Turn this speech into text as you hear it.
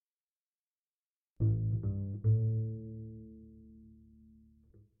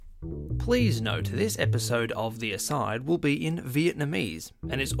Please note this episode of The Aside will be in Vietnamese,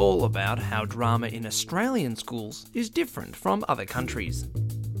 and it's all about how drama in Australian schools is different from other countries.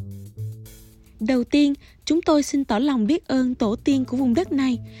 Đầu tiên, chúng tôi xin tỏ lòng biết ơn tổ tiên của vùng đất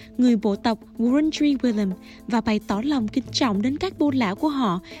này, người bộ tộc Wurundjeri William, và bày tỏ lòng kính trọng đến các bô lão của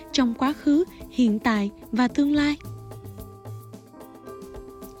họ trong quá khứ, hiện tại và tương lai.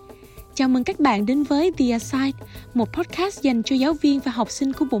 Chào mừng các bạn đến với The Aside, một podcast dành cho giáo viên và học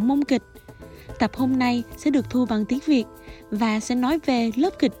sinh của bộ môn kịch. Tập hôm nay sẽ được thu bằng tiếng Việt và sẽ nói về lớp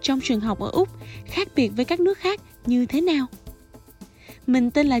kịch trong trường học ở Úc, khác biệt với các nước khác như thế nào.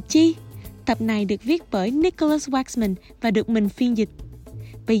 Mình tên là Chi. Tập này được viết bởi Nicholas Waxman và được mình phiên dịch.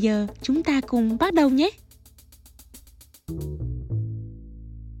 Bây giờ chúng ta cùng bắt đầu nhé!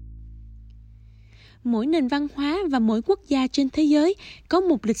 Mỗi nền văn hóa và mỗi quốc gia trên thế giới có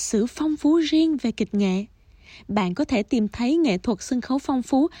một lịch sử phong phú riêng về kịch nghệ. Bạn có thể tìm thấy nghệ thuật sân khấu phong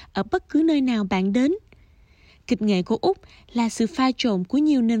phú ở bất cứ nơi nào bạn đến. Kịch nghệ của Úc là sự pha trộn của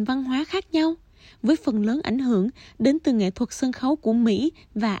nhiều nền văn hóa khác nhau, với phần lớn ảnh hưởng đến từ nghệ thuật sân khấu của Mỹ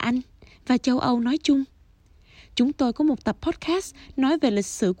và Anh và châu Âu nói chung. Chúng tôi có một tập podcast nói về lịch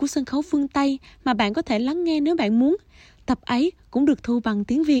sử của sân khấu phương Tây mà bạn có thể lắng nghe nếu bạn muốn. Tập ấy cũng được thu bằng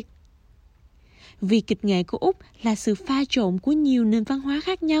tiếng Việt. Vì kịch nghệ của Úc là sự pha trộn của nhiều nền văn hóa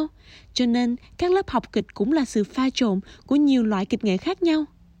khác nhau, cho nên các lớp học kịch cũng là sự pha trộn của nhiều loại kịch nghệ khác nhau.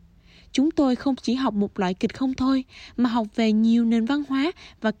 Chúng tôi không chỉ học một loại kịch không thôi, mà học về nhiều nền văn hóa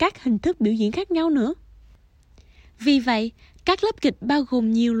và các hình thức biểu diễn khác nhau nữa. Vì vậy, các lớp kịch bao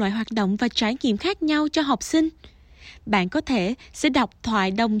gồm nhiều loại hoạt động và trải nghiệm khác nhau cho học sinh. Bạn có thể sẽ đọc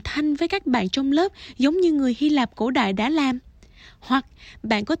thoại đồng thanh với các bạn trong lớp giống như người Hy Lạp cổ đại đã làm. Hoặc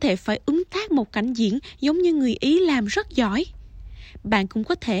bạn có thể phải ứng tác một cảnh diễn giống như người Ý làm rất giỏi. Bạn cũng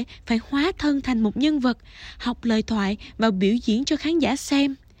có thể phải hóa thân thành một nhân vật, học lời thoại và biểu diễn cho khán giả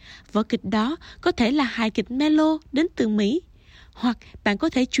xem. Vở kịch đó có thể là hài kịch Melo đến từ Mỹ. Hoặc bạn có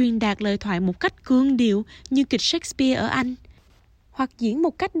thể truyền đạt lời thoại một cách cương điệu như kịch Shakespeare ở Anh. Hoặc diễn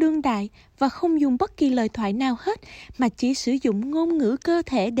một cách đương đại và không dùng bất kỳ lời thoại nào hết mà chỉ sử dụng ngôn ngữ cơ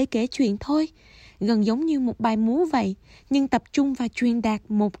thể để kể chuyện thôi. Gần giống như một bài múa vậy, nhưng tập trung vào truyền đạt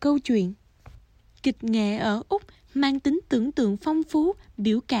một câu chuyện. Kịch nghệ ở Úc mang tính tưởng tượng phong phú,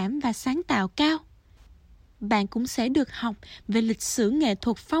 biểu cảm và sáng tạo cao. Bạn cũng sẽ được học về lịch sử nghệ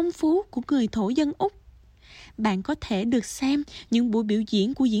thuật phong phú của người thổ dân Úc. Bạn có thể được xem những buổi biểu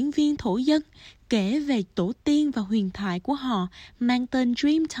diễn của diễn viên thổ dân kể về tổ tiên và huyền thoại của họ mang tên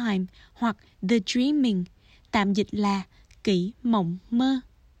Dreamtime hoặc The Dreaming, tạm dịch là kỹ mộng mơ.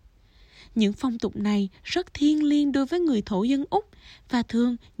 Những phong tục này rất thiêng liêng đối với người thổ dân Úc và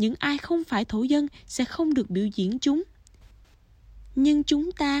thường những ai không phải thổ dân sẽ không được biểu diễn chúng. Nhưng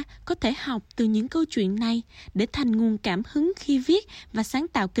chúng ta có thể học từ những câu chuyện này để thành nguồn cảm hứng khi viết và sáng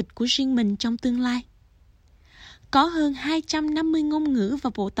tạo kịch của riêng mình trong tương lai. Có hơn 250 ngôn ngữ và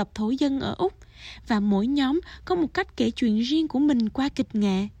bộ tập thổ dân ở Úc và mỗi nhóm có một cách kể chuyện riêng của mình qua kịch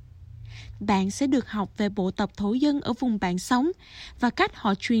nghệ. Bạn sẽ được học về bộ tộc thổ dân ở vùng bạn sống và cách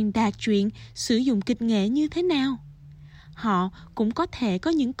họ truyền đạt chuyện, sử dụng kịch nghệ như thế nào. Họ cũng có thể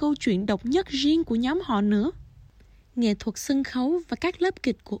có những câu chuyện độc nhất riêng của nhóm họ nữa. Nghệ thuật sân khấu và các lớp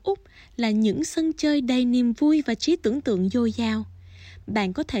kịch của Úc là những sân chơi đầy niềm vui và trí tưởng tượng dồi dào.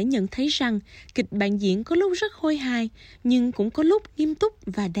 Bạn có thể nhận thấy rằng kịch bạn diễn có lúc rất hôi hài, nhưng cũng có lúc nghiêm túc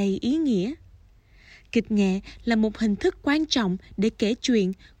và đầy ý nghĩa. Kịch nghệ là một hình thức quan trọng để kể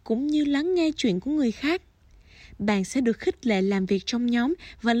chuyện cũng như lắng nghe chuyện của người khác. Bạn sẽ được khích lệ làm việc trong nhóm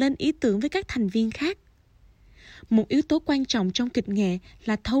và lên ý tưởng với các thành viên khác. Một yếu tố quan trọng trong kịch nghệ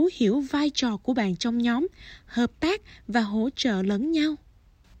là thấu hiểu vai trò của bạn trong nhóm, hợp tác và hỗ trợ lẫn nhau.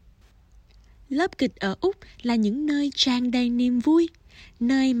 Lớp kịch ở Úc là những nơi tràn đầy niềm vui,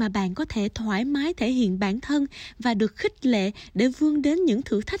 nơi mà bạn có thể thoải mái thể hiện bản thân và được khích lệ để vươn đến những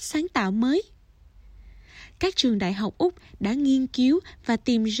thử thách sáng tạo mới. Các trường đại học Úc đã nghiên cứu và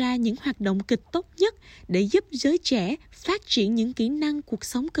tìm ra những hoạt động kịch tốt nhất để giúp giới trẻ phát triển những kỹ năng cuộc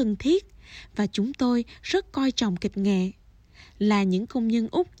sống cần thiết, và chúng tôi rất coi trọng kịch nghệ. Là những công nhân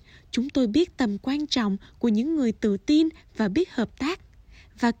Úc, chúng tôi biết tầm quan trọng của những người tự tin và biết hợp tác.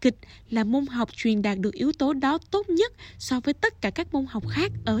 Và kịch là môn học truyền đạt được yếu tố đó tốt nhất so với tất cả các môn học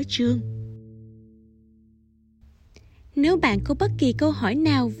khác ở trường. Nếu bạn có bất kỳ câu hỏi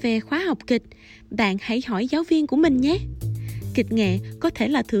nào về khóa học kịch, bạn hãy hỏi giáo viên của mình nhé. Kịch nghệ có thể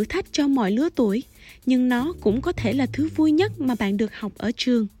là thử thách cho mọi lứa tuổi, nhưng nó cũng có thể là thứ vui nhất mà bạn được học ở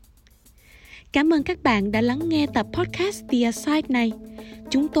trường. Cảm ơn các bạn đã lắng nghe tập podcast The Aside này.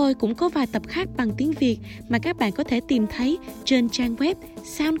 Chúng tôi cũng có vài tập khác bằng tiếng Việt mà các bạn có thể tìm thấy trên trang web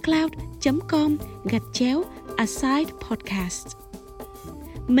soundcloud.com/Aside Podcast.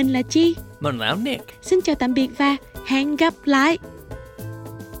 Mình là Chi. Mình là Nick. Xin chào tạm biệt và hẹn gặp lại.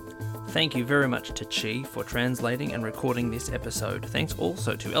 Thank you very much to Chi for translating and recording this episode. Thanks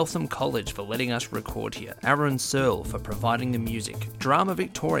also to Eltham College for letting us record here, Aaron Searle for providing the music, Drama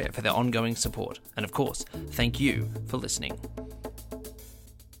Victoria for their ongoing support, and of course, thank you for listening.